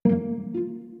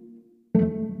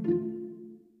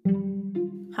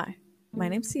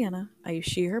name's Sienna, I use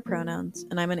she, her pronouns,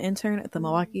 and I'm an intern at the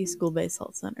Milwaukee School-Based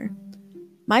Health Center.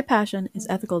 My passion is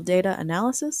ethical data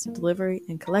analysis, delivery,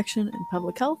 and collection in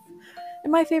public health,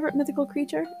 and my favorite mythical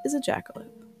creature is a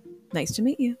jackalope. Nice to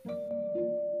meet you.